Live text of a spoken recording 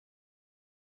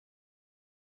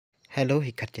Hello'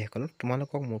 শিক্ষাৰ্থীসকল,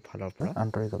 তোমালোকক মোৰ ফালৰ পৰা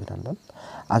আন্তৰিক অভিনন্দন।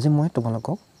 আজি মই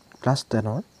তোমালোকক ক্লাছ 10ৰ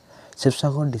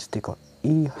শিৱসাগৰ ডিষ্ট্ৰিক্টৰ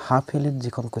এই হাফ ইয়াৰলিত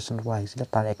যিখন কুৱেশ্যন পেপাৰ আহিছিলে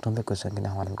তাৰ 1 নম্বৰ কুৱেশ্যনখিনি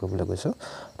সমাধান কৰিবলৈ গৈছোঁ।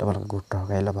 তোমালোকে গুৰুত্ব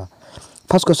সহকাৰে ল'বা।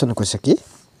 ফাৰ্ষ্ট কুৱেশ্যন কৈছে কি?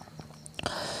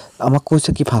 আমাক কৈছে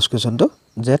কি ফাৰ্ষ্ট কুৱেশ্যনটো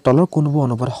যে তলৰ কোনবোৰ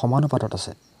অনুপাত সমানুপাতত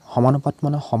আছে। সমানুপাত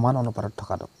মানে সমান অনুপাতত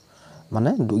থকাটো। মানে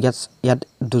ইয়াত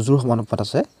দুযোৰ সমানুপাত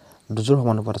আছে। দুযোৰ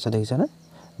সমানুপাত আছে, দেখিছেনে?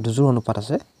 দুযোৰ অনুপাত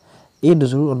আছে। এই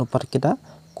দুযোৰ অনুপাতকেইটা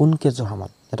কোন কেইযোৰ সমান?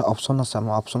 এটা অপশ্যন আছে,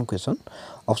 আমাৰ অপশ্যন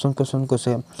কুৱেশ্যন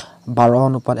কৈছে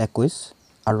 12:21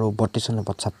 আৰু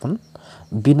 32:56।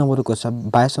 বি নম্বৰটো কৈছে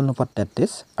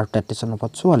 22:33 আৰু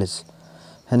 33:44।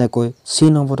 সেনেকৈ চি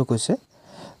নম্বৰটো কৈছে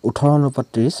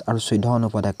 18:30 আৰু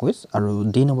 14:21 আৰু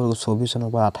ডি নম্বৰটো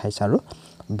 24:28 আৰু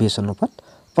 20:25।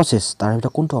 তাৰ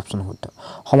ভিতৰত কোনটো অপশ্যন শুদ্ধ?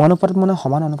 সমানুপাত মানে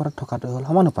সমান অনুপাতত থকাটো হ'ল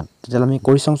সমানুপাত। তেতিয়াহ'লে আমি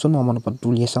কৰি চাওঁচোন, সমানুপাতটো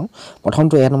উলিয়াই চাওঁ।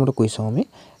 প্ৰথমটো এ নম্বৰটো কৰি চাওঁ আমি।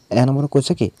 এ নম্বৰটো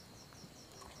কৈছে কি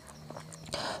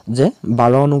যে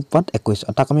 12:21।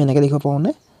 তাক আমি এনেকৈ লিখিব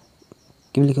পাৰোঁনে?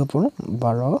 কি বুলি লিখিব পাৰোঁ?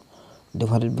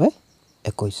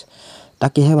 12/21।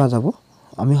 তাক কিহে বাজাব?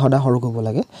 আমি সদায় সৰু কৰিব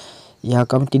লাগে। ইয়াক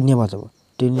আমি 3 বাজাব।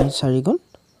 3 × 4 =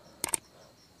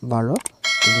 12,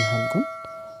 3 × 7 =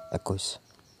 21।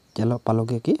 তেতিয়াহ'লে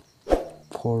পালোগৈ কি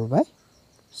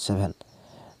 4/7।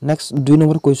 নেক্সট 2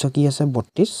 নম্বৰত কৈছোঁ কি আছে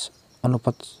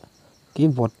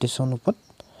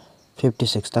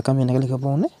 32:56। তাক আমি এনেকৈ লিখিব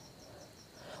পাৰোঁনে?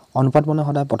 অনুপাত মানে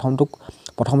সদায়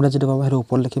প্ৰথমতে যিটো পাবা সেইটো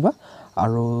ওপৰত লিখিবা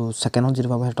আৰু ছেকেণ্ডত যিটো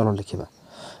পাবা সেইটো তলত লিখিবা।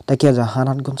 এতিয়া কিহে যাব? 7 ×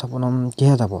 8 = 56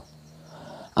 কিহে যাব?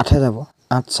 8হে যাব।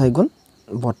 8 × 4 =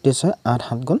 32 হয়, 8 ×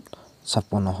 7 =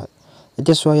 56 হয়।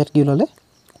 এতিয়া চোৱা ইয়াত কি ওলালে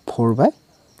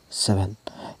 4/7।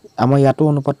 আমাৰ ইয়াতো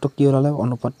অনুপাতটো কি ওলালে?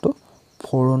 অনুপাতটো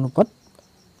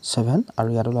 4:7 আৰু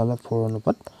ইয়াত ওলালে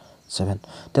 4:7।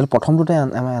 তেতিয়াহ'লে প্ৰথমটোতে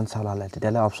আমাৰ এনচাৰ ওলালে।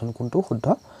 তেতিয়াহ'লে অপশ্যন কোনটো শুদ্ধ?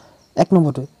 1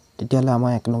 নম্বৰটো। তেতিয়াহ'লে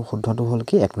আমাৰ 1 নম্বৰ শুদ্ধটো হ'ল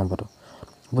কি 1 নম্বৰটো।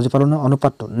 বুজি পালোঁ ন?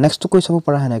 অনুপাতটো নেক্সটটো কৰি চাব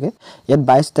পাৰা সেনেকৈ। ইয়াত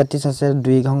 22:33 আছে,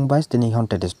 2 × 22, 3 ×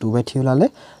 33। 2/3 ওলালে,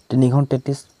 3 ×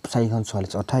 33, 4 ×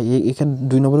 44। অৰ্থাৎ এই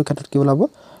 2 নম্বৰৰ ক্ষেত্ৰত কি ওলাব?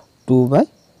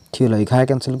 2/3 ওলাব। 11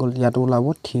 কেঞ্চেল গ'ল, ইয়াতো ওলাব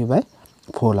 3/4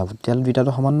 ওলাব। তেতিয়াহ'লে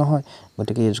দুইটাটো সমান নহয়,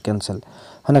 গতিকে এইটো কেঞ্চেল।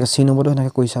 সেনেকৈ চি নম্বৰটো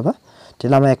সেনেকৈ কৰি চাবা।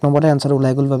 তেতিয়াহ'লে আমাৰ 1 নম্বৰতে এনচাৰটো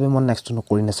ওলাই গ'ল বাবে মই নেক্সটটো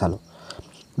নকৰি নাচালোঁ।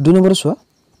 2 নম্বৰটো চোৱা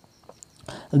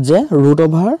যে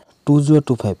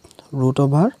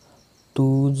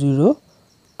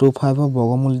 √2025ৰ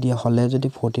বৰ্গমূল দিয়া হ'লে যদি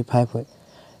 45 হয়,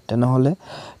 তেনেহ'লে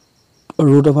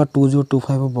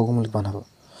 √2025ৰ বৰ্গমূল কিমান হ'ব?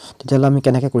 তেতিয়াহ'লে আমি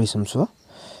কেনেকৈ কৰি চাম চোৱা।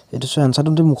 এইটো চোৱা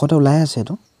এনচাৰটো মুখতে ওলাই আছে,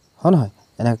 এইটো হয় নহয়?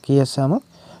 এনেকৈ কি আছে আমাক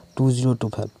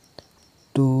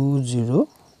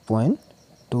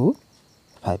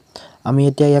 20.25। আমি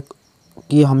এতিয়া ইয়াক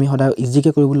কি আমি সদায়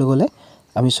ইজিকৈ কৰিবলৈ গ'লে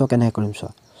আমি চোৱা কেনেকৈ কৰিম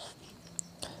চোৱা।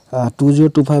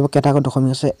 2025 কেইটা আগত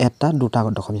দশমিক আছে? 1টা, 2টা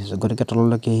আগত দশমিক আছে। গতিকে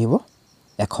তললৈ কি আহিব?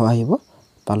 100 আহিব।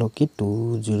 পালোঁ কি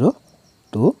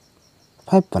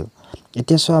 2025 পালোঁ।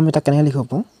 এতিয়া চোৱা আমি তাক কেনেকৈ লিখিব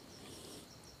পাৰোঁ?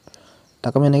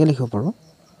 তাক আমি এনেকৈ লিখিব পাৰোঁ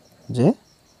যে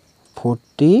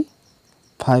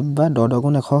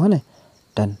 45/10^100 হয়নে?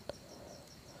 10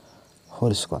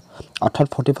 হোল স্কোৱাৰ। অৰ্থাৎ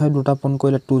 45 দুটা পূৰণ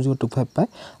কৰিলে 2025 পায়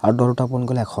আৰু 10 দুটা পূৰণ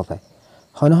কৰিলে 100 পায়,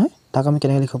 হয় নহয়? তাক আমি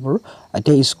কেনেকৈ লিখিব পাৰোঁ?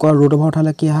 এতিয়া স্কোৱাৰ √over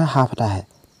উঠালে কি আহে? হাফ এটা আহে।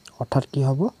 অৰ্থাৎ কি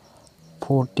হ'ব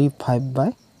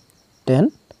 45/10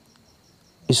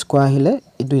 স্কোৱাৰ আহিলে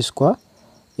এইটো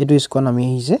স্কোৱাৰ নামি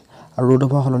আহিছে আৰু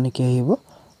 √over সলনি কি আহিব?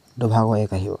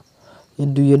 2/1 আহিব। এই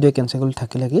 2 কেঞ্চেল কৰি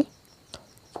থাকিলে কি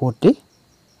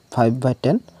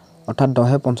 45/10 অৰ্থাৎ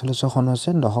 10ে 45 খন হৈছে,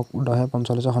 10ে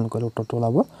 45 খন কৰিলে উত্তৰটো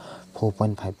ওলাব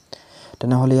 4.5।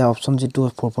 তেনেহ'লে ইয়াৰ অপশ্যন যিটো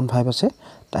 4.5 আছে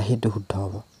তাৰ সেইটো শুদ্ধ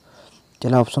হ'ব।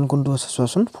 তেতিয়াহ'লে অপশ্যন কোনটো আছে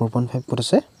চোৱাচোন? 4.5 ক'ত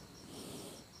আছে?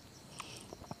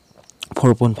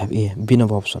 4.5 বি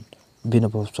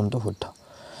নম্বৰ অপশ্যনটো শুদ্ধ।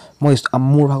 মই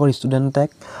মোৰ ভাগৰ ষ্টুডেণ্ট এটাক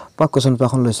পৰা কুৱেশ্যন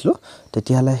পেপাৰখন লৈছিলোঁ,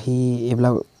 তেতিয়াহ'লে সি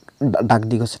এইবিলাক দাগ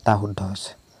দি গৈছে, তাৰ শুদ্ধ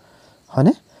হৈছে,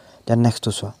 হয়নে? এতিয়া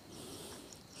নেক্সটটো চোৱা।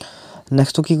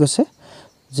 নেক্সটটো কি কৈছে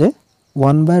যে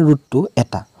 1/√2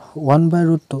 এটা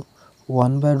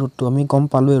 1/√2 আমি গম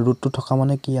পালোঁৱে ৰুটটো থকা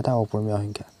মানে কি? এটা অপৰিমেয়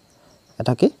সংখ্যা।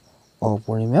 এটা কি?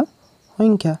 অপৰিমেয়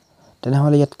সংখ্যা।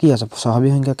 তেনেহ'লে ইয়াত কি আছে?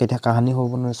 স্বাভাৱিক সংখ্যা কেতিয়া কাহানি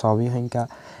হ'ব নোৱাৰে? স্বাভাৱিক সংখ্যা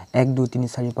 1, 2, 3,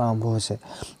 4 পৰা আৰম্ভ হৈছে,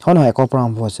 হয় নহয়? 1ৰ পৰা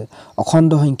আৰম্ভ হৈছে।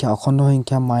 অখণ্ড সংখ্যা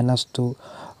 -2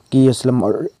 কি আছিলে?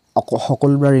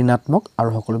 সকলোবিলাক ঋণাত্মক আৰু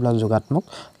সকলোবিলাক যোগাত্মক,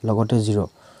 লগতে 0।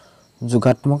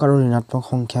 যোগাত্মক আৰু ঋণাত্মক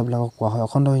সংখ্যাবিলাকক কোৱা হয়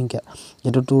অখণ্ড সংখ্যা।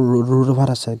 এইটোতো √over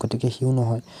আছে, গতিকে সিও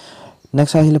নহয়।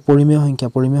 নেক্সট আহিলে পৰিমেয়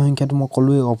সংখ্যাটো মই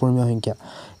ক'লোৱেই অপৰিমেয় সংখ্যা,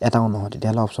 এটাও নহয়।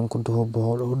 তেতিয়াহ'লে অপশ্যন কোনটো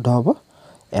শুদ্ধ হ'ব?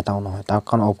 এটাও নহয়, তাৰ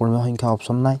কাৰণ অপৰিমেয় সংখ্যা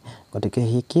অপশ্যন নাই, গতিকে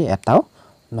সি কি? এটাও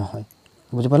নহয়।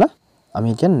 বুজি পালা? আমি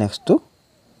এতিয়া নেক্সটটো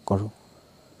কৰোঁ।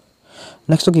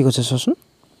 নেক্সটটো কি কৈছে চোৱাচোন।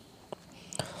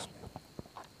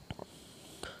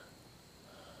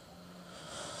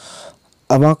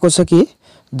 আমাক কৈছে কি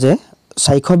যে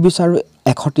 420 আৰু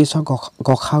 130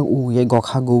 গখা উ এই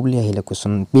গখা গু বুলি আহিলে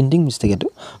কোৱেশ্চন প্ৰিন্টিং মিষ্টেক এটো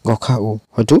গখা উ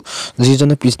হয়তো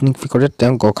যিজনে প্ৰিন্টিং কৰে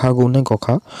তেওঁ গখা গু নে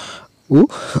গখা উ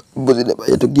বুজিলে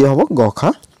এটো কি হ'ব গখা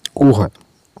উ হয়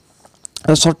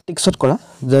শৰ্ট টিকছত কৰা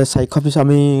যে 420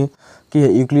 আমি কি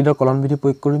ইউক্লিডৰ কলন বিধি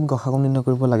প্ৰয়োগ কৰিম গখা গু নিৰ্ণয়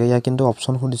কৰিব লাগে ইয়া কিন্তু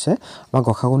অপচন খুদিছে বা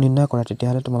গখা গু নিৰ্ণয় কৰা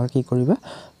তেতিয়াহলে তোমালোকে কি কৰিবা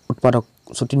উৎপাদক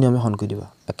ছুটি নিয়মে হন কৰি দিবা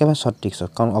একেবাৰে শৰ্ট টিকছত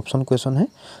কাৰণ অপচন কোৱেশ্চন হে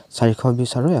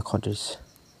 420 আৰু 130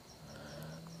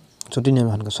 ছুটি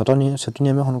নিয়মে হন ছুটি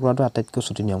নিয়মে হন কৰাটো আটাইতকৈ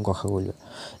ছুটি নিয়ম গখা গু লিয়া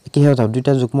কি হয় যাব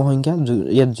দুটা যুগ্ম সংখ্যা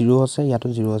ইয়াত 0 আছে ইয়াতো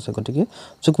 0 আছে গতিকে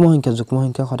যুগ্ম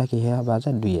সংখ্যা সদা কি হয় বা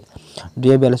যায় 2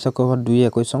 2 42 কব 2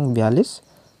 21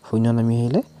 42 শূন্য নামি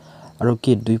আহিলে আৰু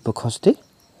কি 2 65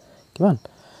 কিমান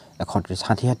 130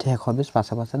 60 120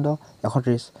 5 5 10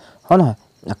 130 হয় নহয়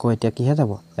আকৌ এতিয়া কি হে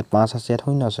যাব ইয়াত 5 আছে ইয়াত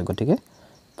শূন্য আছে গতিকে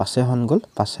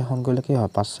 5 হন গলে কি হয়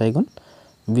 5 4 গুণ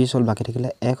 20 হল বাকি থাকিলে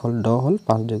 1 হল 10 হল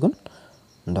 5 2 গুণ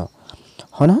 10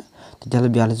 হয় নহয় তেতিয়ালে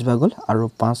 42 বা গল আৰু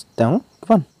 5 তেও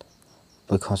কিমান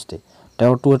 65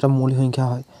 তেওটো এটা মূল সংখ্যা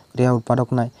হয় এতিয়া উৎপাদক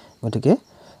নাই গতিকে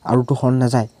আৰুটো হন না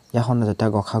যায় ইয়া হন না যায় তা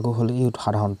গখাগু হলে ই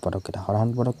সাধাৰণ উৎপাদক এটা সাধাৰণ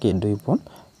উৎপাদক কি 2.5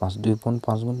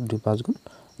 গুণ 2 5 গুণ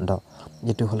 10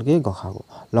 যেটো হল কি গখাগু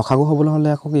লখাগু হবলৈ হলে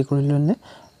আকৌ কি কৰিলো নে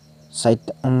সাইট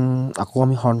আকৌ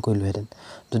আমি হৰণ কৰিলো হেতেন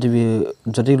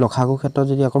যদি লখাগু ক্ষেত্ৰত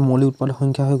যদি আকৌ মৌলিক উৎপাদক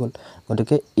সংখ্যা হৈ গল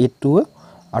গতিকে এটো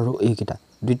আৰু এইকিটা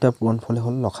দুইটা পূৰণফলে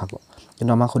হল লখাগু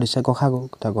কিন্তু আমাক খুদিছে গখাগু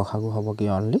তা গখাগু হ'ব কি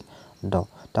অনলি 10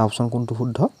 তা অপচন কোনটো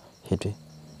শুদ্ধ হেতুই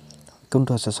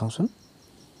কোনটো আছে চাওচোন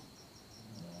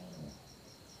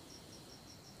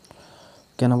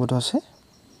কে নম্বৰটো আছে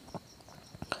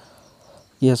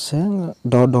আছে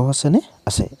 10 আছে নে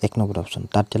আছে এক নম্বৰ অপচন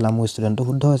তাত তেলা মোৰ ষ্টুডেন্টটো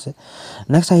শুদ্ধ আছে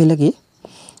নেক্সট আহিলে কি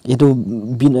এটো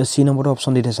সি নম্বৰ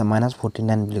অপচন দি দিছে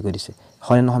 -49 বুলি কৈ দিছে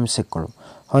হয় নহয় আমি চেক কৰো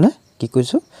হয় না কি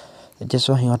কৈছো এতিয়া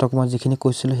সো হিহঁতক মই যিখিনি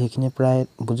কৈছিলো সেইখিনি প্ৰায়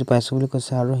বুজি পাইছো বুলি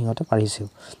কৈছে আৰু হিহঁতে পাৰিছে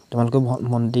তোমালোকে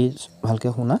মন দি ভালকে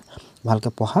শুনা ভালকে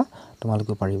পঢ়া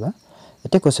তোমালোকে পাৰিবা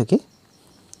এতিয়া কৈছে কি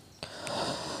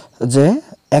যে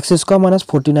x²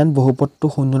 - 49 বহুপদটো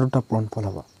শূন্য দুটা পূৰণফল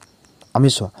হ'ব আমি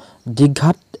চোৱা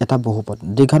দ্বিঘাত এটা বহুপদ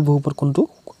কোনটো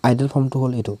আইডিয়েল ফৰ্মটো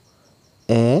হল এটো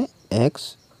ax²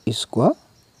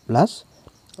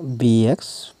 + bx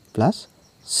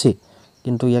 + c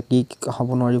কিন্তু ইয়া কি হ'ব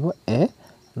নোৱাৰিব a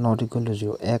 ≠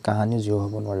 0 a কাহানি 0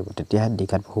 হ'ব নোৱাৰিব তেতিয়া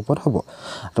দ্বিঘাত বহুপদ হ'ব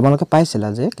তোমালোকে পাইছিলা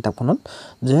যে কিতাপখনত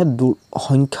যে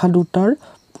সংখ্যা দুটাৰ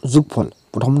যোগফল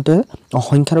প্ৰথমতে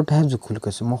সংখ্যা দুটাহে যোগফল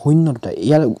কৈছে মই শূন্য দুটা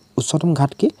ইয়াৰ উচ্চতম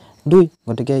ঘাত কি 2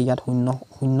 গতিকে ইয়াত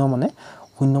শূন্য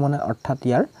মানে অৰ্থাৎ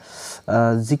ইয়াৰ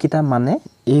যিকিটা মানে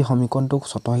এই সমীকৰণটোক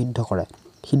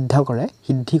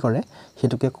সিদ্ধি কৰে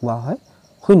হেতুকে কোৱা হয়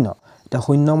শূন্য এটা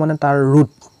শূন্য মানে তাৰ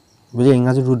ৰুট বুজি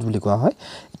ইংৰাজী ৰুট বুলি কোৱা হয়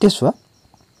এতিয়া চোৱা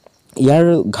ইয়াৰ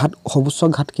ঘাত সৰ্বোচ্চ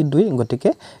ঘাত কি 2 গতিকে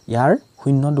ইয়াৰ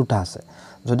শূন্য দুটা আছে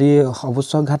যদি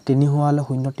সৰ্বোচ্চ ঘাত 3 হোৱা হলে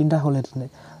শূন্য তিনটা হলহেতেন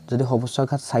যদি সৰ্বোচ্চ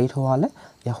ঘাত 4 হোৱা হলে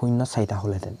ইয়া শূন্য 4টা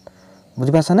হলহেতেন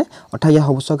বুজি পাইছানে অৰ্থাৎ ইয়া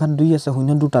সৰ্বোচ্চ ঘাত 2 আছে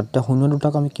শূন্য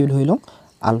দুটাক আমি কি ধৰি লম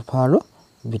আলফা আৰু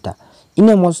বিটা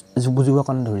ইনে মই বুজিবৰ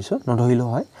কাৰণে ধৰিছো নধৰিলো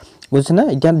হয় বুজিছানে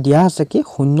এতিয়া দিয়া আছে কি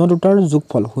শূন্য দুটাৰ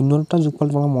যোগফল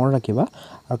তোমালোকে মনত ৰাখিবা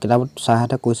আৰু কিতাপত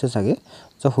সাহায্য কৈছে চাগে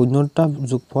যে শূন্য দুটা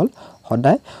যোগফল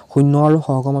সদায় শূন্য আৰু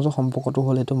সহগৰ মাজৰ সম্পৰ্কটো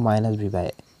হল এটো -b/a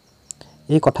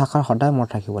এই কথাষাৰ সদায় মনত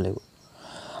ৰাখিব লাগিব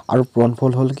আৰু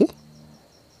পূৰণফল হল কি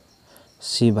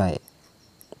c/a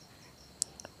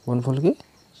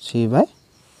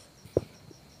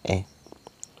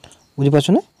বুজি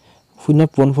পাইছনে শূন্য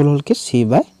পূৰণফল হল কি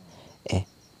c/a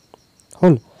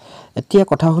হল এতিয়া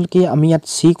কথা হল কি আমি ইয়াত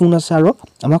c কোন আছে আৰু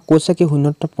আমাক কৈছে কি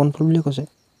শূন্যটা পূৰণফল বুলি কৈছে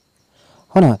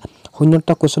হয় না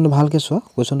শূন্যটা কোৱেশ্চনটো ভালকে চোৱা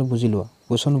কোৱেশ্চনটো বুজি লোৱা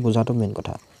কোৱেশ্চনটো বুজাটো মেইন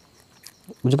কথা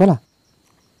বুজি পালা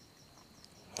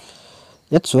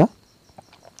ইয়াত চোৱা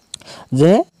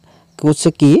যে কৈছে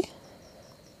কি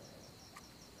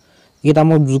এটা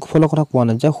মই যোগফলৰ কথা কোৱা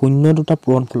নাই যে শূন্য দুটা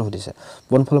পূৰণফল হদিছে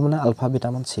পূৰণফল মানে আলফা বিটা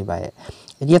মান c/a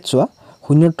ইয়াত চোৱা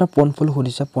শূন্য দুটা পূৰণফল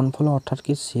হদিছে পূৰণফলৰ অৰ্থাৎ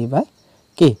কি c/a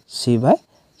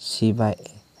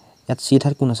ইয়াত c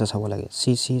ঠাইত কোন আছে চাব লাগে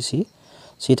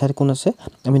c ঠাইত কোন আছে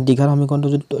আমি দ্বিঘাত সমীকৰণটো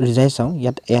যদি ৰিজাই চাওঁ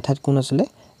ইয়াত a ঠাইত কোন আছিলে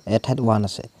a ঠাইত 1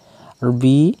 আছে আৰু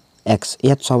bx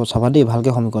ইয়াত চাবা দেই ভালকে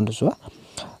সমীকৰণটো চোৱা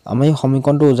আমি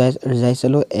সমীকৰণটো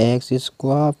ৰিজাইছিলো ax² +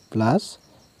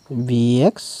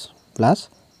 bx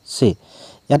 + c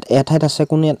ইয়াত a ঠাইত আছে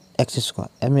কোন x²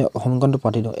 আমি সমীকৰণটো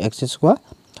পাতি দিও x² -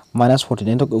 49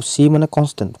 এটো c মানে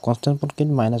কনস্ট্যান্ট পদ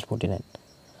কিন্তু -49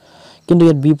 কিন্তু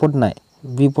ইয়াত b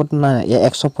পদ নাই या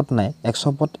x পদ নাই x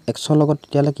লগত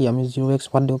তেতিয়ালে কি আমি 0x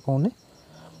পাত দিব পাওনে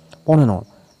পনে ন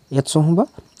ইয়াত হবা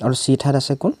আৰু c ঠাইত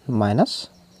আছে কোন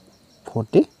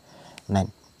 -49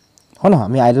 হয় নহয়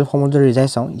আমি আইডেল ফৰ্মত যদি ৰিজাই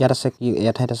চাওঁ ইয়াত আছে কি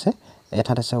এ ঠাইত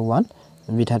আছে 1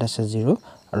 বি ঠাইত আছে 0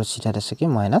 আৰু চি ঠাইত আছে কি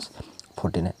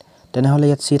 -49 তেনেহ'লে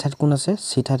ইয়াত চি ঠাইত কোন আছে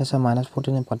চি ঠাইত আছে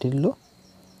 -49 পাতি দিলো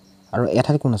আৰু এ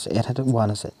ঠাইত কোন আছে এ ঠাইত 1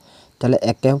 আছে তেলে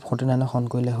 1 49 হৰণ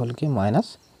কৰিলে হ'ল কি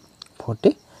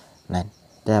 -49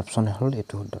 তে অপচন হ'ল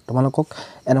এটো শুদ্ধ তোমালোকক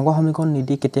এনেকুৱা সমীকৰণ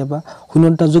নিদি কেতিয়াবা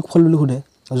শূন্যটা যোগফল বুলি খুদে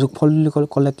যোগফল বুলি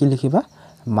ক'লে কি লিখিবা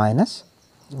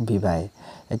 -b বাই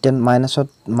এতিয়া মাইনাসত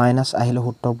মাইনাস আহিলে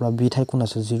সূত্ৰৰ পৰা বি ঠাই কোন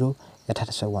আছে 0 এ ঠাইত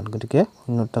আছে 1 গতিকে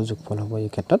শূন্যটা যোগফল হ'ব এই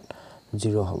ক্ষেত্ৰত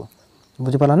 0 হ'ব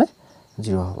বুজি পালানে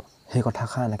 0 হ'ব সেই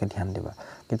কথাষা এনেকে ধ্যান দিবা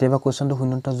কেতিয়াবা কোৱেশ্চনটো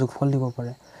শূন্যটা যোগফল দিব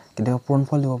পাৰে কেতিয়াবা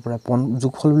পূৰণফল দিব পাৰে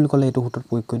যোগফল বুলি ক'লে এইটো সূত্ৰত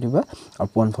প্ৰয়োগ কৰি দিবা আৰু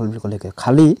পূৰণফল বুলি ক'লে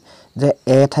খালি যে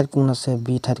এ ঠাইত কোন আছে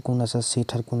বি ঠাইত কোন আছে চি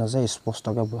ঠাইত কোন আছে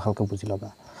স্পষ্টকৈ ভালকৈ বুজি ল'বা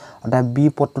আৰু বি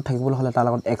পদটো থাকিবলৈ হ'লে তাৰ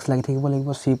লগত x লাগি থাকিব লাগিব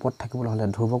চি পদ থাকিবলৈ হ'লে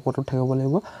ধ্ৰুৱক পদটো থাকিব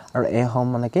লাগিব আৰু এ সম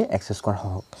মানে কি x স্কয়াৰ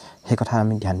হওক সেই কথা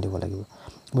আমি ধ্যান দিব লাগিব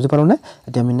বুজি পাৰোনে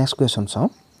এতিয়া আমি নেক্সট কোৱেশ্চন চাওঁ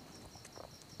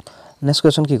নেক্সট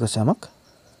কোৱেশ্চন কি কৈছে আমাক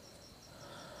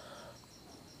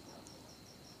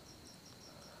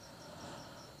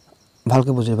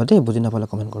ভালকৈ বুজিবা দেই বুজি নাপালে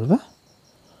কমেন্ট কৰিবা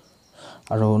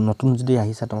আৰু নতুন যদি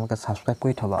আহিছা তোমালোকে সাবস্ক্ৰাইব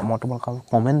কৰি থবা মই তোমালোকক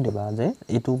কমেন্ট দিবা যে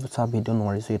এইটো সব ভিডিও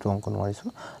নোৱাৰিছো এইটো অংক নোৱাৰিছো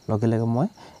লগে লগে মই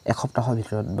এক সপ্তাহৰ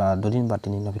ভিতৰত বা দুদিন বা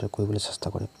তিনিদিনৰ ভিতৰত কৰিবলৈ চেষ্টা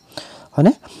কৰিম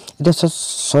হয়নে এটা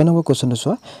 6 নম্বৰ কোৱেশ্চনটো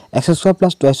চোৱা x² +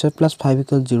 2y² + 5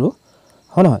 = 0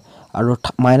 হয় নহয় আৰু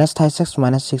 -5x -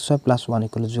 6y + 1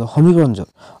 = 0 সমীকৰণ যত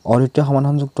অদ্বিতীয়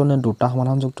সমাধানযুক্ত নে দুটা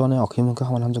সমাধানযুক্ত নে অসীমমুখী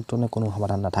সমাধানযুক্ত নে কোনো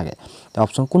সমাধান নাথাকে তে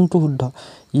অপচন কোনটো শুদ্ধ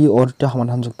ই অদ্বিতীয়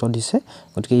সমাধানযুক্ত দিছে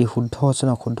গতিকে ই শুদ্ধ আছে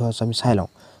না অশুদ্ধ আছে আমি চাই লওঁ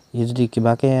ই যদি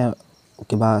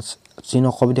কিবা চিন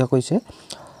অসুবিধা কৈছে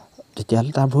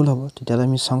তেতিয়াহ'লে তাৰ ভুল হ'ব তেতিয়াহ'লে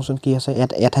আমি চাওঁচোন কি আছে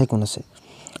এ ঠাই কোন আছে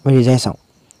আমি ৰিজাই চাওঁ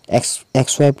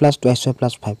xy + 2y²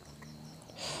 + 5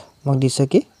 মোক দিছে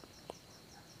কি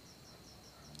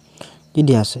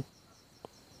দিয়া আছে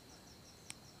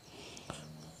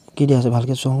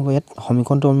ভালকৈ চাওঁ ইয়াত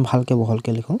সমীকৰণটো আমি ভালকৈ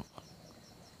বহলকৈ লিখোঁ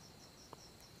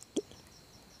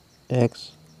x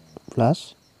 +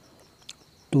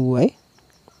 2y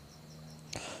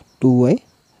 +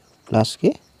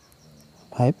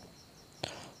 5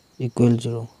 =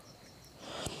 0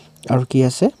 আৰু কি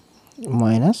আছে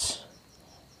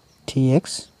 -3x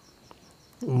 -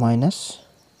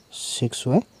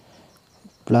 6y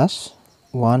 +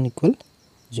 1 =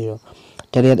 0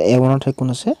 তেনে ইয়াত a1 ৰ ঠাইত কোন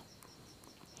আছে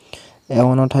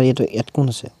a1 ৰ ঠাইত ইয়াত কোন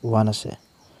আছে 1 আছে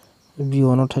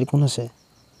b1 ৰ ঠাইত কোন আছে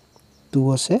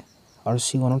 2 আছে আৰু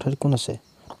c1 ৰ ঠাইত কোন আছে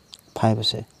 5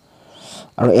 আছে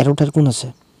আৰু a2 ঠাইত কোন আছে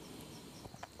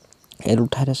a2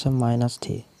 ঠাইত আছে -3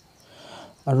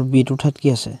 আৰু b2 ঠাইত কি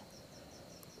আছে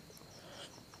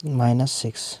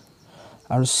 -6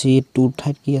 আৰু c2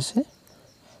 ঠাইত কি আছে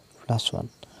 +1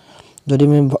 যদি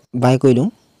আমি বাই কৰি দিওঁ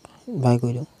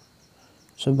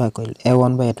সব বাই কৰিলো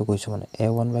a1 বাই a2 কৈছো মানে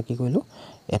a1 বাই কি কৰিলো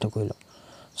a2 কৰিলো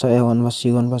সো a1 বাই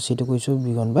c1 বাই c2 কৈছো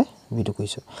b1 বাই b2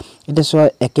 কৈছো এটা সো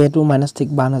একেটো মাইনাস ঠিক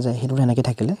বা না যায় হেতু এনেকৈ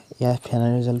থাকিলে ইয়া ফাইনাল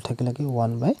ৰিজাল্ট থাকিলে কি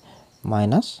 1 বাই -3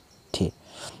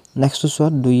 নেক্সট সো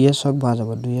 2 সক বা যাব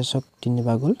 2 সক 3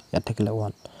 বা গল ইয়াত থাকিলে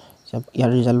 1 সব ইয়াৰ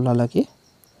ৰিজাল্ট ওলালে কি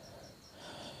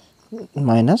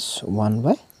 -1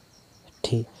 বাই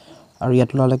 3 আৰু ইয়াত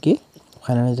ওলালে কি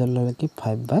ফাইনাল ৰিজাল্ট ওলালে কি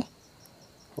 5 বাই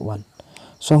 1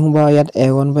 সো হবা ইয়াত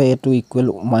a1 বাই a2 =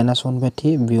 -1 বাই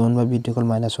 3 b1 বাই b2 =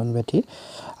 -1 বাই 3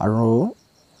 আৰু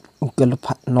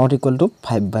not equal to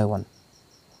 5 বাই 1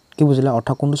 কি বুজিলা অৰ্থ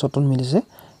কোনটো চৰ্তত মিলিছে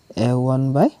a1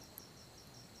 by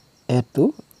a2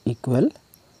 =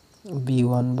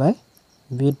 b1 by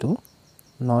b2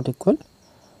 not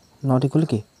equal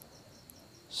কি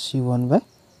c1 বাই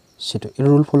c2 এই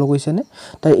ৰুল ফলো কৰিছে নে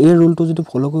তাই এই ৰুলটো যদি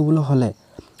ফলো কৰিবলৈ হলে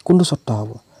কোনটো চৰ্ত হ'ব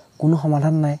কোনো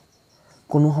সমাধান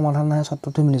নাই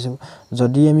চৰ্তটো মিলিছে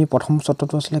যদি আমি প্ৰথম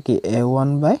চৰ্তটো আছিল কি a1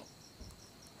 by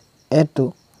a2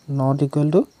 not equal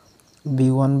to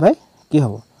b1 বাই কি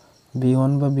হ'ব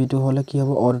b1 বাই b2 হলে কি হ'ব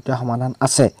অদ্বিতীয় সমাধান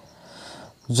আছে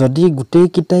যদি গোটেই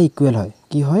কিটা ইকুৱেল হয়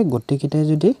কি হয় গোটেই কিটাই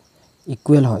যদি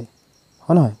ইকুৱেল হয়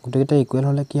নহয় গোটেই কিটা ইকুৱেল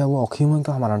হলে কি হ'ব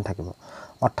অসীমমুখী সমাধান থাকিব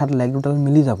অৰ্থাৎ লেগ দুডাল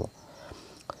মিলি যাব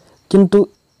কিন্তু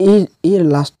এই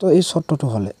লাষ্টৰ এই চৰ্তটো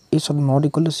হলে এই চৰ্ত not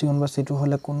equal to c1 by c2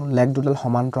 হলে কোন লেগ দুডাল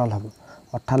সমান্তৰাল হ'ব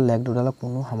অৰ্থাৎ লেগ দুডালৰ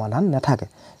কোনো সমাধান নাথাকে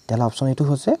তেলা অপচন এটো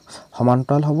হৈছে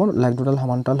সমান্তৰাল হ'ব লেগ দুডাল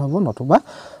সমান্তৰাল হ'ব নতুবা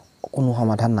কোনো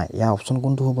সমাধান নাই ইয়া অপচন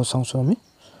কোনটো হ'ব চাওঁছো আমি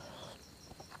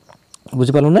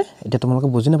বুজি পালো নে এটা তোমালোকে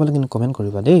বুজি নাপালে কিন্তু কমেন্ট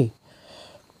কৰিবা দেই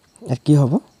এত কি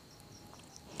হ'ব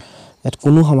এত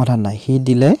কোনো সমাধান নাই হি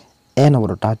দিলে এ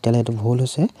নম্বৰটো তাৰ তেলে এটো ভুল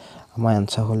হৈছে আমাৰ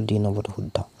আনসাৰ হল ডি নম্বৰটো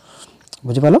শুদ্ধ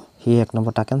বুজি পালো হি এক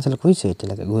নম্বৰ টা কেনসেল কৰিছে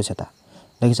এতিয়ালৈকে গৈছে তা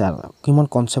দেখিছা কিমান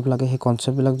কনসেপ্ট লাগে সেই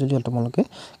কনসেপ্ট বিলাক যদি তোমালোকে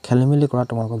খেলিমেলি কৰা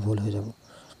তোমালোকৰ ভুল হৈ যাব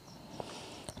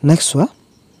নেক্সট চোৱা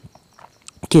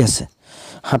কি আছে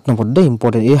 7 নম্বৰ দে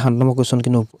ইম্পৰ্টেন্ট এই 7 নম্বৰ কোৱেশ্চন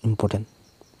কিনো ইম্পৰ্টেন্ট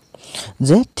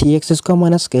যে 3x²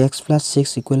 - kx + 6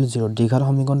 = 0 দ্বিঘাত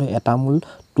সমীকৰণটো এটা মূল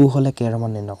 2 হলে k ৰ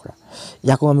মান নিৰ্ণয় কৰা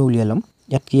ইয়াকো আমি উলিয়াই লম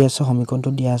ইয়াত কি আছে সমীকৰণটো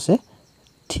দিয়া আছে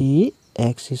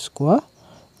 3x²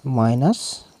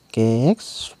 - kx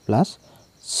 +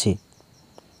 c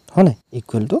হয়নে =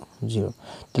 0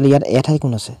 তাহলে ইয়াত a ঠাই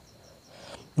কোন আছে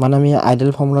মানে আমি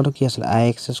আইডিয়াল ফৰ্মুলাটো কি আছিল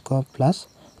ix² +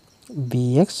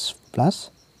 bx +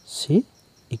 c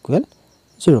 =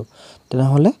 0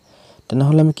 তেনেহলে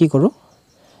আমি কি কৰো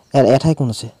এর a ঠাই কোন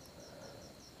আছে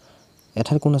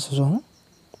সহ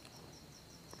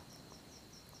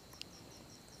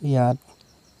ইয়াত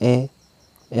a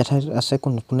ঠাই আছে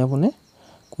কোন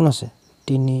আছে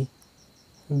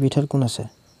 3 b ঠাইত কোন আছে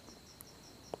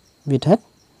b ঠাইত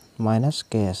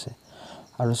 -k আছে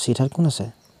আৰু c ঠাইত কোন আছে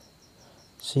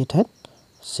c ঠাইত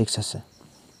 6 আছে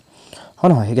হয়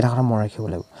নহয় হেকিটা কথা মনত ৰাখিব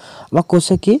লাগিব আমাক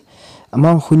কৈছে কি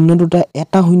আমাৰ শূন্য দুটা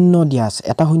এটা শূন্য দিয়া আছে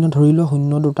এটা শূন্য ধৰিলো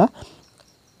শূন্য দুটা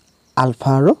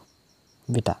আলফা আৰু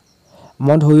বিটা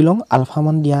মই ধৰি লম আলফা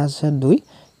মান দিয়া আছে 2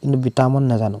 কিন্তু বিটা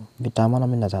মান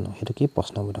আমি নাজানো হেতু কি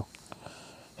প্ৰশ্নবোধক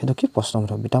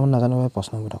বিটা মান নাজানো বাবে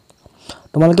প্ৰশ্নবোধক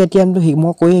তোমালোকে এতিয়া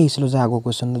মই কৈ আহিছিলো যে আগৰ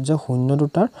কোৱেশ্চনত যে শূন্য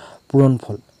দুটাৰ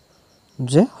পূৰণফল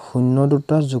যে শূন্য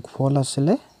দুটাৰ যোগফল আছিল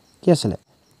কি আছিল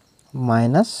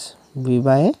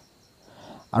 -b/a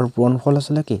আৰু পূৰণফল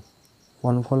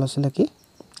আছিল কি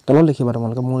তলত লিখিবা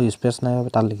তোমালোকে মোৰ স্পেচ নাই বাবে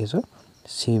তাত লিখিছো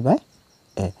c/a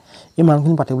এই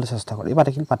মানখিনি পাতিবলৈ চেষ্টা কৰ এই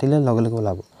পাতিলে লগে লগে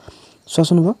ওলাব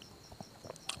চোৱাচোন হ'ব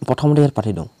প্ৰথমতে ইয়াত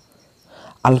পাতি দিওঁ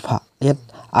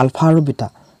আলফা আৰু বিটা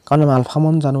কাৰণ আমি আলফা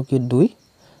মান জানো কি 2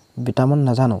 বিটা মান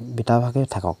নাজানো বিটা ভাগে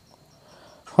থাকক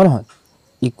হয় নহয়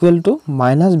 =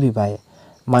 -b/a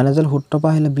মাইনাছৰ সূত্ৰ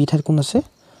পৰা আহিলে বি ঠাইত কোন আছে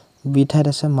বি ঠাইত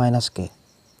আছে -k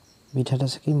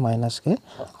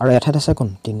আৰু এ ঠাইত আছে কোন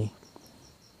 3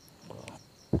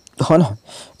 হয় নহয়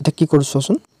এটা কি কৰিছো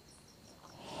চোৱাচোন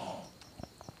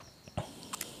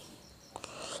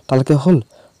তালকে হল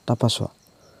তাপা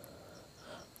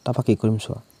কি কৰিম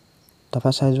চোৱা তাপা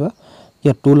চাই যোৱা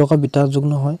ইয়া 2 লগত বিটা যোগ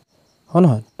নহয় হয়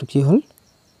নহয় তো কি হল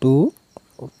 2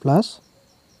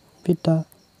 + বিটা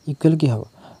ইকুৱেল কি হ'ব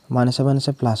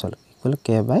 -7 প্লাস হল ইকুৱেল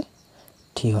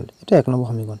k/3 হল এটা এক নম্বৰ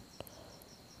সমীকৰণ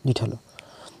দি থলো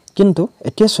কিন্তু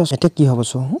এতিয়া কি হ'ব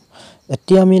চোৱা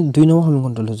এতিয়া আমি 2 নম্বৰ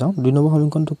সমীকৰণটো লৈ যাওঁ 2 নম্বৰ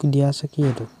সমীকৰণটো কি দিয়া আছে কি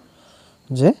এটো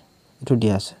যে এটো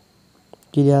দিয়া আছে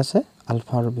কি দিয়া আছে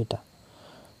আলফা আৰু বিটা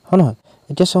হয় নহয়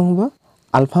এতিয়া চাওঁ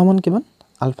আলফা মান কিমান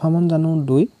আলফা মান জানো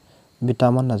 2 বিটা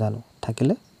মান নাজানো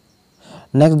থাকিলে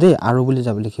নেক্সট ডে আৰু বুলি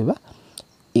যাব লিখিবা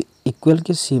ইকুৱেল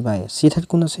কি c/a c ঠাইত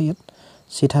কোন আছে ইয়াত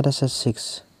c ঠাইত আছে 6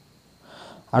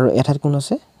 আৰু এ ঠাইত কোন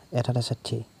আছে এ ঠাইত আছে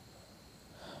 3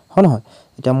 হয় নহয়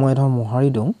এতিয়া মই ধৰ মোহাৰি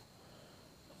দিওঁ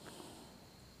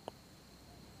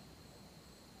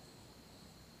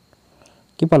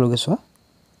কি পালোগে চোৱা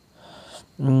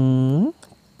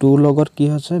 2 লগত কি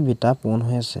হৈছে বিটা পূৰণ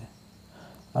হৈ আছে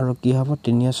আৰু কি হ'ব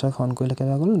 3 6 খন কৰিলে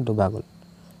কেবা গল দুবা গল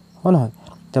হয় নহয়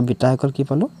এতিয়া বিটা ইকুৱেল কি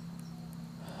পালো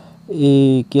এই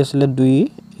কি আছিল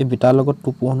 2 এই বিটাৰ লগত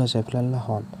 2 পূৰণ হৈছে এফালে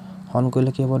হন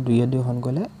কৰিলে কি হ'ব 2 2 হন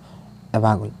কৰিলে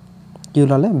এবা গল কি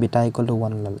ওলালে বিটা ইকুৱেল টু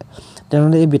 1 ওলালে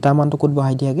তেনেহলে এই বিটা মানটো কত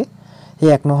বহাই দিয়াগে এই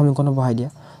এক নং সমীকৰণত বহাই দিয়া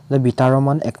যে বিটাৰ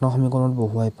মান এক নং সমীকৰণত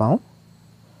বহুৱাই পাও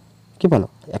কি পালো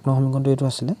এক নং সমীকৰণটো এটো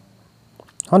আছিল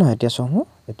হয় নহয় এতিয়া চাও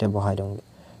এতিয়া বহাই দিওঁগে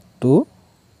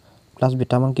 2 +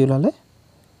 বিটা মান কি ওলালে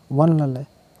 1 ওলালে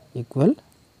ইকুৱেল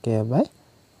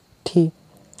k/3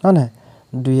 হয় নহয়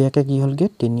 2 একে কি হলগে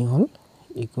 3 হল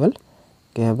ইকুৱেল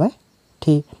k/3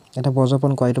 এটা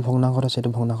বৰ্জপন কয় এটো ভগ্নাংশত আছে এটো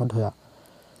ভগ্নাংশত ধৰা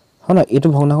হয় না এটো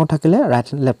ভগ্নাংশত থাকিলে ৰাইট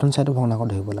লেফট হ্যান্ড সাইডৰ ভগ্নাংশত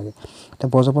ধৰিব লাগে এটা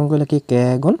বৰ্জপন কৰিলে কি k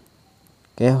গুণ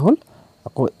k হল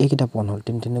আকৌ এইকিটা পন হল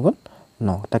 3 3 গুণ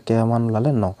 9 তা k মান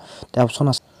ওলালে 9 তে অপচন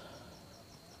আছে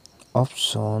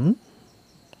অপচন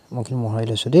মকিন মহাই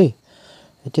লৈছো দেই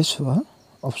এতিয়া চোৱা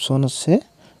অপচন আছে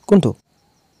কোনটো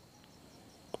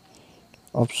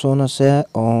অপচন আছে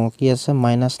কি আছে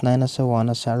 -9 আছে 1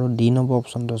 আছে আৰু d নম্বৰ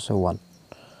অপচনটো আছে 1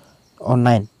 অ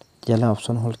 9 তেলে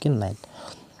অপচন হল কি 9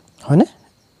 হয়নে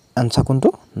আনসার কোনটো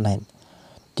 9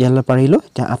 তেলে পাৰিলো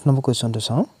এতিয়া 8 নম্বৰ কোৱেশ্চনটো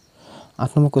চাও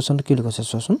 8 নম্বৰ কোৱেশ্চনটো কি লিখছে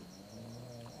চোৱাচোন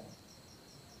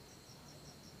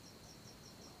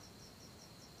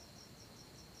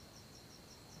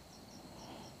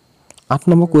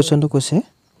 8 নম্বৰ কোৱেশ্চনটো কৈছে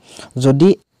যদি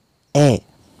a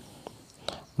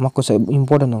মোক কৈছে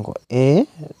ইম্পৰ্টেন্ট অংক a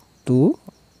 2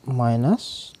 -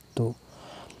 2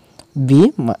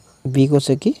 b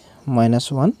কৈছে কি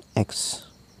 -1x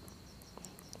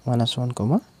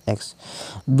 -1, x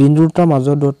বিন্দুটোৰ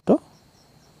মাজৰ দূৰত্ব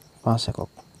 5 একক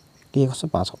কি কৈছে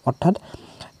 5 অৰ্থাৎ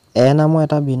a নামৰ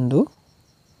এটা বিন্দু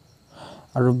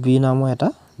আৰু b নামৰ এটা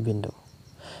বিন্দু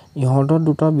ইহঁতৰ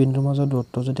দুটা বিন্দুৰ মাজৰ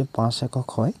দূৰত্ব যদি 5 একক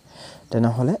হয়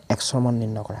তেনেহলে x ৰ মান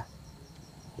নিৰ্ণয় কৰা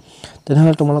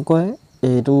তেনেহলে তোমালোকে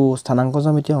এইটো স্থানাঙ্ক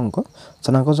জ্যামিতি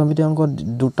অংক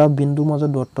দুটা বিন্দুৰ মাজৰ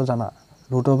দূৰত্ব জানা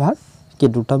ৰুট ওভাৰ কি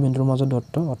দুটা বিন্দুৰ মাজৰ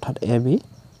দূৰত্ব অৰ্থাৎ ab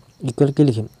ইকুৱেল কি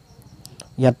লিখিম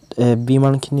ইয়াত b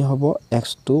মানখিনি হ'ব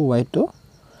x2 y2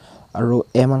 আৰু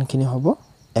a মানখিনি হ'ব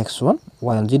x1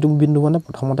 y1 যেটো বিন্দু মানে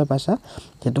প্ৰথমতে পাইছা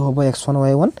হেতু হ'ব x1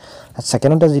 y1 আৰু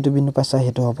সেকেন্ডতে যেটো বিন্দু পাইছা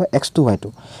হেতু হ'ব x2 y2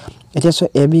 এতিয়া so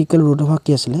ab equal root over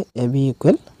কি আছিল ab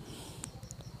equal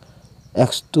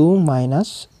x2 minus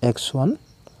x1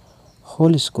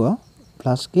 whole square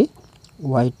plus কি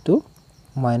y2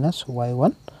 minus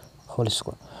y1 whole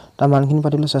square তাৰ মানখিনি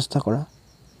পাতিবলৈ চেষ্টা কৰা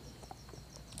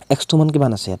x2 মান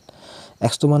কিমান আছে ইয়াত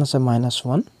x2 মান আছে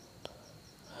 -1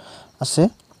 আছে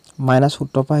minus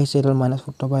সূত্ৰ পা আহিছে এডাল minus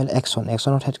সূত্ৰ পা x1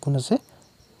 ৰ ঠাইত কোন আছে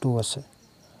 2 আছে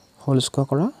whole square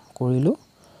কৰা কৰিলো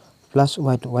plus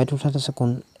y2 ৰ ঠাইত আছে কোন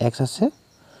x আছে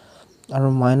আৰু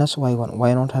minus y1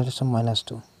 ৰ ঠাইত আছে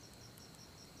 -2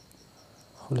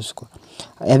 whole square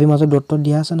ab মাজৰ দূৰত্ব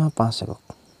দিয়া আছে না 5 একক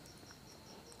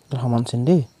সমান চিন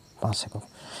দেই 5 একক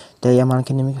তে ইয়াৰ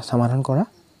মানখিনি আমি সমাধান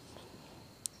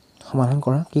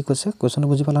কৰা কি কৈছে কোৱেশ্চনটো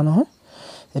বুজি পালা নহয়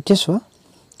এতিয়া চোৱা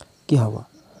কি হ'ব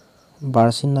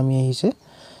 12 চিন নামি আহিছে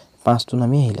 5 টো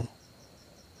নামি আহিলে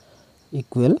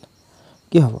ইকুৱেল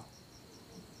কি হ'ব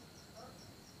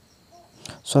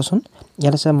সচোন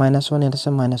ইয়াত আছে -1 ইয়াত আছে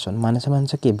 -1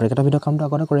 মাইনাস কি ব্ৰেকেটৰ ভিতৰত কামটো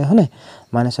আগতে কৰে হনে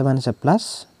মাইনাস প্লাস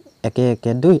একে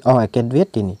 2 একে 2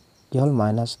 3 কি হল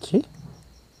 -3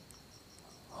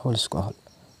 হোল স্কয়ার হল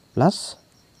প্লাস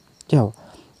কি হ'ব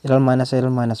এডাল মাইনাস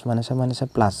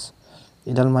প্লাস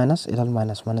এডাল মাইনাস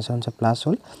প্লাস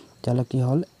হল তাহলে কি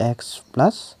হল x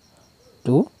plus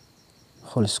 2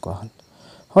 হোল স্কয়ার হল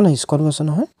হল স্কয়ার আছে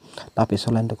নহয় তা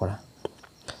পিছৰ লাইনটো কৰা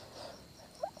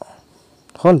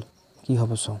হল কি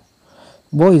হ'ব সো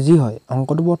বৰ ইজি হয়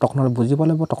অংকটো বৰ তখনলে বুজি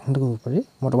পালে বৰ তখনতে কৰিব পাৰি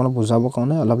মই তোমাক বুজাবৰ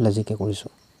কাৰণে অলপ লজিকে কৰিছো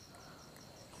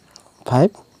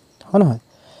 5 হয় নহয়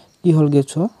কি হল গে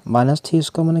ছ -3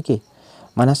 স্কয়াৰ মানে কি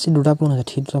 -3 দুটা পূৰণ আছে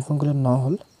 3 দুটা পূৰণ কৰিলে 9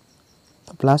 হল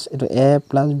প্লাস এটো a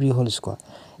plus b whole square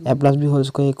a plus b whole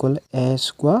square equal a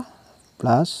square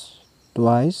plus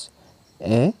twice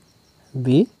a b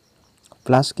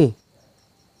plus কি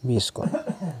b স্কয়ার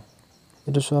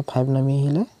এটো সোয়া 5 নামি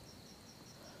আহিলে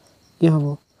কি হ'ব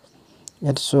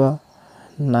এটো সোয়া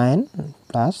 9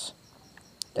 plus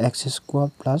x স্কয়ার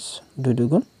plus 2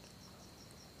 দুগুণ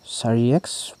 4x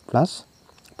plus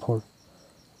 4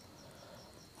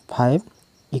 5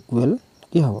 ইকুয়াল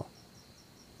কি হ'ব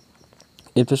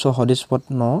এটো সো হদিস পদ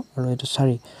 9 আৰু এটো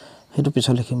 4 হেতু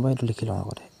পিছৰ লিখিম বা এটো লিখি লওঁ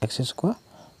আগতে x square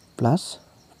plus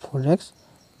 4x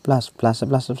plus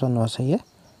 9 আছে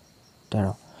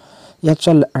 13 ইয়াত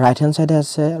চল রাইট হ্যান্ড সাইডে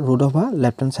আছে ৰুট ওভাৰ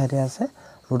লেফট হ্যান্ড সাইডে আছে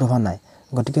ৰুট ওভাৰ নাই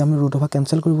গতিকে আমি ৰুট ওভাৰ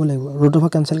কেনসেল কৰিব লাগিব ৰুট ওভাৰ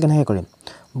কেনসেল কেনেকৈ কৰিম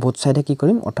বোথ সাইডে কি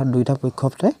কৰিম অৰ্থাৎ দুইটা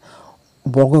পক্ষতে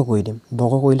বৰ্গ কৰি দিম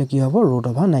বৰ্গ কৰিলে কি হ'ব ৰুট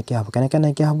ওভাৰ নাইকিয়া হ'ব কেনেকৈ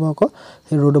নাইকিয়া হ'ব আকৌ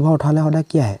সেই ৰুট ওভাৰ উঠালে সদায়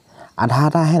কি আহে আধা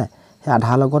আধা আহে না সেই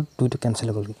আধা লগত দুইটো কেনসেল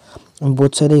কৰিব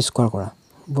বোথ সাইডে স্কয়াৰ কৰা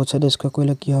বোথ সাইডে স্কয়াৰ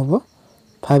কৰিলে কি হ'ব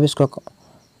 5 স্কয়াৰ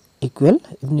ইকুৱেল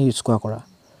ইনি স্কয়াৰ কৰা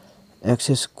x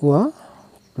square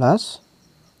plus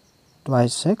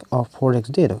twice x or 4x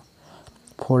দেটো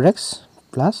 4x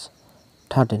plus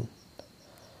 13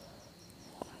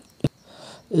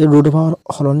 এই ৰুট ওভাৰ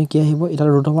হলনি কি আহিব এটা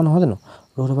ৰুট ওভাৰ নহয় জানো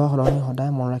ৰুট ওভাৰ হলনি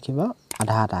সদায় মন ৰাখিবা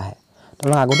আধা আধা আহে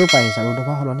তোমৰা আগতেও পাইছা ৰুট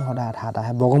ওভাৰ হলনি সদায় আধা আধা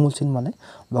আহে বৰ্গমূল চিন মানে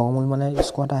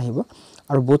স্কয়াৰটা আহিব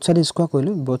আৰু বোথ সাইড স্কয়াৰ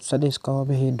কৰিলো বোথ সাইড স্কয়াৰ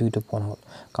হবে হে দুইটো পন হল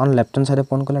কাৰণ লেফট হ্যান্ড সাইডে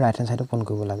পন কৰিলে ৰাইট হ্যান্ড সাইডে পন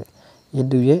কৰিব লাগে এই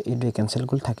দুইয়ে কেনসেল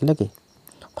কৰি থাকিলে কি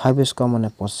 5 স্কয়াৰ মানে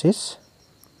 25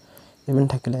 ইভেন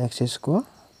থাকিলে x square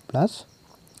plus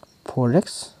 4x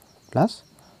plus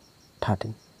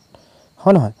 13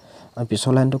 হয় নহয় আমি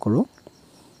পিছৰ লাইনটো কৰো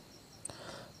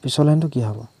পিছৰ লাইনটো কি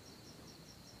হ'ব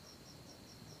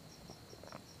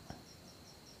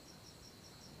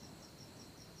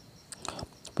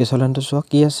পিছৰ লাইনটো চোৱা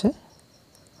কি আছে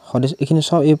হদিস এখিনি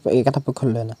সব এটা পক্ষ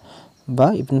লৈ না বা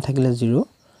ইপিনে থাকিলে 0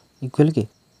 ইকুৱেল কি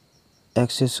x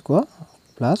square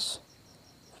plus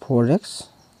 4x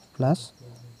plus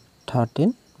 13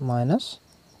 minus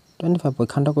 25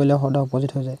 পক্ষান্ত কৰিলে হদা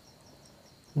অপোজিট হৈ যায়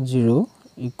 0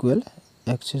 equal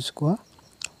x square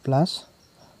plus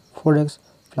 4x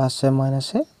plus এ মাইনাস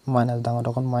ডাঙৰ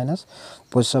তখন মাইনাস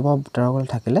পইচা বা 13 গল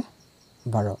থাকিলে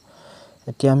 12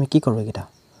 এতিয়া আমি কি কৰো এটা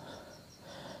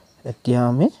এতিয়া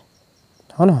আমি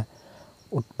হয় নহয়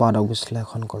উৎপাদক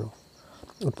বিশ্লেষণ কৰো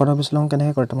উৎপাদক বিশ্লেষণ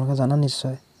কেনেকৈ কৰে তোমালোকে জানা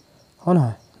নিশ্চয় হয়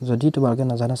নহয় যদি তোমালোকে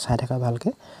নাজানা চাই থাকা ভালকে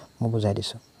মই বুজাই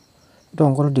দিছো এটো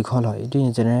অংকটো দীঘল হয় এটো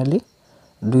জেনাৰেলি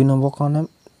 2 নম্বৰ কাৰণে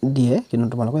দিয়ে কিন্তু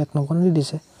তোমালোকে 1 নম্বৰ কাৰণে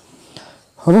দিছে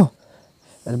হ'ব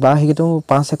বা সেইটো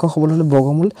 5 একক হ'বলৈ হ'লে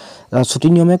বৰ্গমূল ছুটি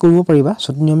নিয়মে কৰিব পাৰিবা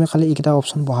ছুটি নিয়মে খালি এইকেইটা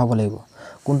অপচন বহাব লাগিব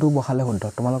কোনটো বহালে শুদ্ধ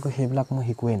তোমালোকে সেইবিলাক মই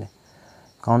শিকোৱেই নাই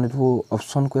কাৰণ এইটো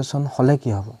অপচন কুৱেশ্যন হ'লে কি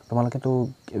হ'ব তোমালোকেতো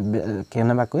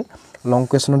কেনেবাকৈ লং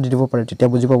কুৱেশ্যনত দি দিব পাৰে তেতিয়া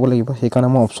বুজি পাব লাগিব সেইকাৰণে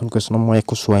মই অপচন কুৱেশ্যনত মই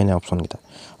একো চোৱাই নাই অপচনকেইটা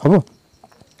হ'ব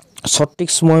শ্বৰ্ট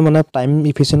ট্ৰিক্স মই মানে টাইম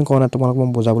ইফিচিয়েণ্ট কৰা নাই তোমালোকক মই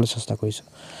বুজাবলৈ চেষ্টা কৰিছোঁ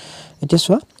এতিয়া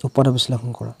চোৱা উৎপাদক বিশ্লেষণ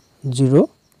কৰা 0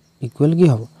 ইকুৱেল কি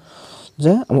হ'ব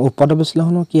যে আমাৰ উৎপাদক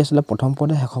বিশ্লেষণৰ কি আছিলে প্ৰথম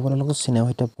পদে শেষ পদৰ লগত চিনৰ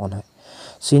সৈতে পদ হয়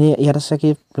চিন ইয়াত আছে কি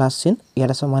প্লাছ চিন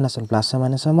ইয়াত আছে মাইনাছ চিন প্লাছে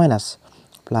মাইনাছে মাইনাছ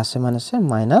প্লাছে মাইনাছে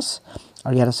মাইনাছ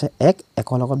আৰু ইয়াত আছে 1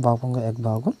 1ৰ লগত 12 1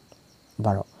 12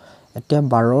 12 এতিয়া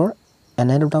 12ৰ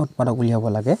এনে দুটা উৎপাদক উলিয়াব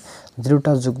লাগে যে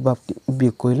দুটা যোগ বা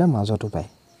বিয়োগ কৰিলে মাজতো পায়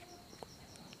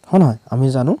হয় নহয় আমি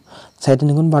জানো 4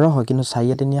 3 গুণ 12 হয় কিন্তু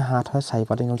 4 3 7 হয় 4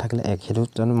 5 3 থাকিলে 1 হেতু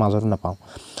জানো মাজতো নাপাও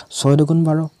 6 2 গুণ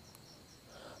 12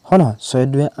 হয় নহয় 6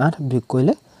 2 8 বিয়োগ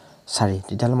কৰিলে 4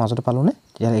 তেতিয়ালে মাজতো পালো নে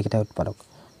তেতিয়ালে এইকেইটা উৎপাদক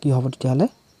কি হ'ব তেতিয়ালে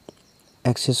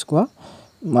x স্কয়াৰ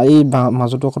এই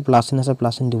মাজতো অকল প্লাস চিন আছে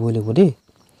প্লাস চিন দিবই লাগিব দেই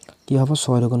কি হ'ব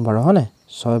 6 2 গুণ 12 হয় নাই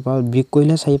 6 পা বিয়োগ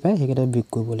কৰিলে 4 পায় সেইকেইটা বিয়োগ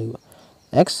কৰিব লাগিব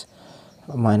x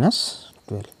minus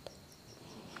 12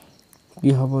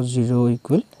 কি হ'ব 0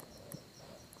 equal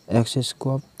x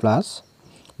square plus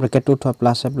bracket উঠা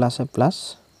plus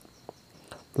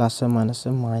minus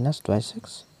minus twice x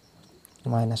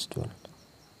minus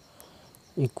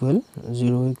 12 equal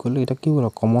 0 equal এটা কি হ'ব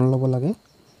কমন ল'ব লাগে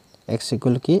x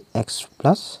ইকুৱেল কি x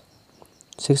plus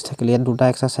 6 থাকিলে ইয়াত দুটা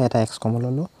x আছে এটা x কমন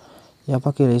ল'লো ইয়াৰ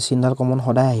পৰা কি চিনডাল কমন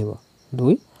সদায় আহিব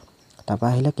 2 তাৰপা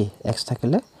আহিলে কি x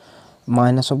থাকিলে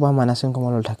মাইনাস বা মাইনাস চিন কমন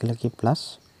ল'ল থাকিলে কি প্লাস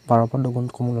 12 পৰা দুগুণ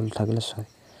কমন ল'ল থাকিলে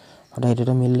 6 সদায়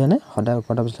এটা মিলিলে নে সদায়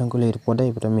উৎপাদক বিশ্লেষণ কৰিলে এই পদে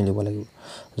এই পদে মিলিব লাগিব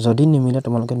যদি নিমিলে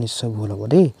তোমালোকে নিশ্চয় ভুল হ'ব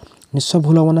দেই নিশ্চয়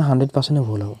ভুল হ'ব না 100%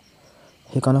 ভুল হ'ব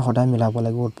সেইকাৰণে সদায় মিলাব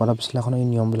লাগিব উৎপাদক বিশ্লেষণৰ এই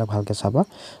নিয়মবিলাক ভালকৈ চাবা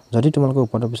যদি তোমালোকে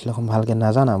উৎপাদক বিশ্লেষণ ভালকৈ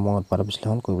নাজানা মই উৎপাদক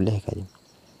বিশ্লেষণ কৰিবলৈ শিকাই দিম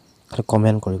খালি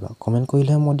কমেন্ট কৰিবা কমেন্ট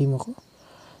কৰিলে মই দিম আকৌ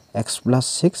x +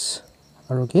 6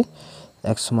 আৰু কি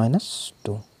x -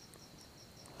 2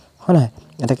 হয় না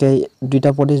এটাকে দুইটা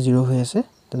পদে 0 হৈ আছে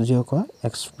তো 0 কৰা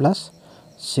x +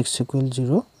 6 =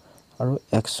 0 আৰু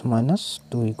x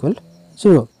 - 2 =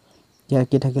 0 ইয়াৰ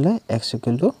কি থাকিলে x =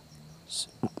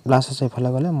 প্লাস আছে ইফালে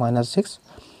গলে -6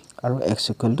 আৰু x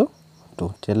 = 2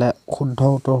 তেলে শুদ্ধ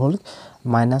উত্তৰ হ'ল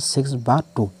 -6 বা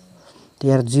 2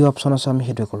 ইয়াৰ যি অপচন আছে আমি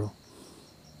হেতু কৰো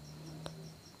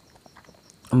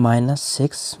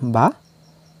 -6 বা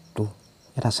 2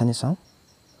 এটা আছে নি চাও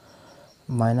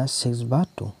 -6 বা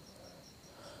 2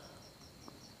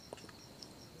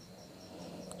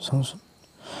 সঞ্চন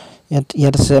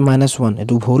ইয়াত আছে -1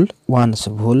 এটো ভুল 1 আছে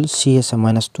ভুল c আছে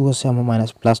 -2 আছে আমাৰ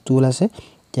 +2 আছে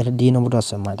ইয়াতে d নম্বৰটো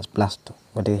আছে -2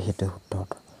 গতিকে হেতু শুদ্ধ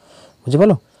বুজি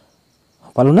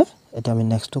পালো না এটা আমি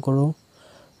নেক্সটটো কৰো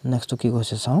নেক্সটটো কি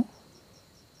কৈছে চাও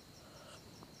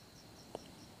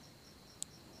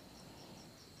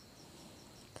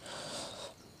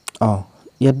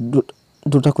ইয়াত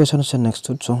দুটা কোৱেশ্চন আছে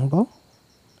নেক্সটটো চাও পাও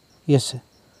ইয়েছে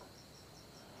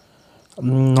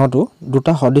নটো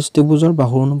দুটা সদিশ ত্ৰিভুজৰ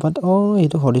বাহুৰ অনুপাত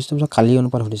এইটো সদিশ ত্ৰিভুজৰ কালি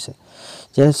অনুপাত হদিছে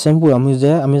যে সিম্পল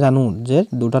আমি জানো যে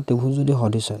দুটা ত্ৰিভুজ যদি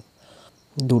সদিশ হয়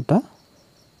দুটা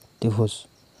ত্ৰিভুজ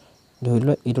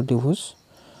ধৰিলো এইটো ত্ৰিভুজ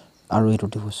আৰু এইটো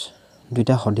ত্ৰিভুজ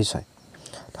দুইটা সদিশ হয়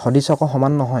সদিশ আকৌ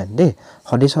সমান নহয় দে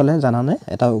সদিশ হলে জানানে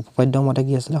এটা উপপাদ্য মতে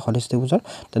কি আছিল সদিশ ত্ৰিভুজৰ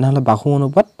তেনেহলে বাহু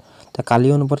অনুপাত তা কালি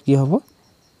অনুপাত কি হ'ব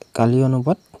কালি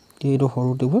অনুপাত কি এইটো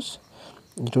সৰু ত্ৰিভুজ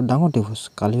এইটো ডাঙৰ ত্ৰিভুজ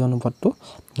কালি অনুপাতটো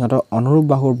ইয়াৰ অনুৰূপ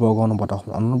বাহুৰ বৰ্গ অনুপাত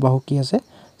অনুৰূপ বাহু কি আছে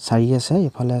 4 আছে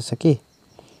ইফালে আছে কি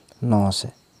 9 আছে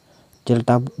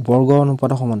ডেল্টা বৰ্গ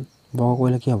অনুপাত সমান বৰ্গ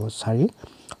কৰিলে কি হ'ব 4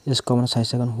 স্কয়াৰ 4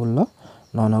 সেকেন্ড 16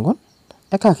 9 গুণ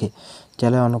 81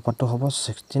 তেলে অনুপাতটো হ'ব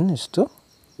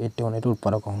 16:81 এটো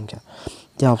উৎপাদক সংখ্যা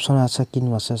তে অপচন আছে কিনো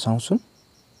আছে চাওচোন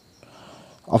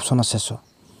অপচন আছে সো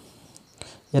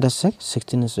ইয়াত আছে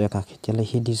 16:81 তেলে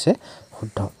হি দিছে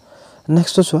শুদ্ধ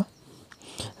নেক্সট চোৱা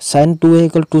sin 2a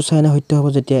 = 2 sin সত্য হ'ব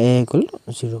যেতিয়া a =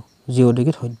 0 0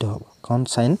 ডিগ্ৰী সত্য হ'ব কাৰণ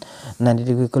sin 90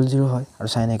 ডিগ্ৰী = 0 হয় আৰু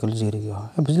sin 0 ডিগ্ৰী হয়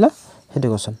বুজিলা হেতু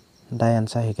কোৱেশ্চন দাই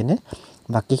আনসাৰ হেকিনে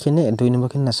বাকিখিনি 2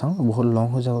 নম্বৰখিনি নাচাও বহুত লং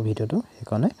হৈ যাব ভিডিওটো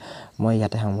হেকনে মই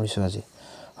ইয়াতে সামৰিছো আজি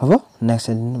হ'ব নেক্সট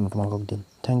এদিন তোমালোকক দিম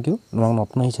থ্যাংক ইউ তোমাক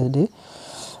নতুন আহিছে যদি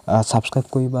সাবস্ক্ৰাইব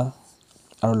কৰিবা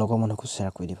আৰু লগৰ মানুহক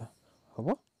শ্বেয়াৰ কৰি দিবা হ'ব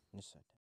নিশ্চয়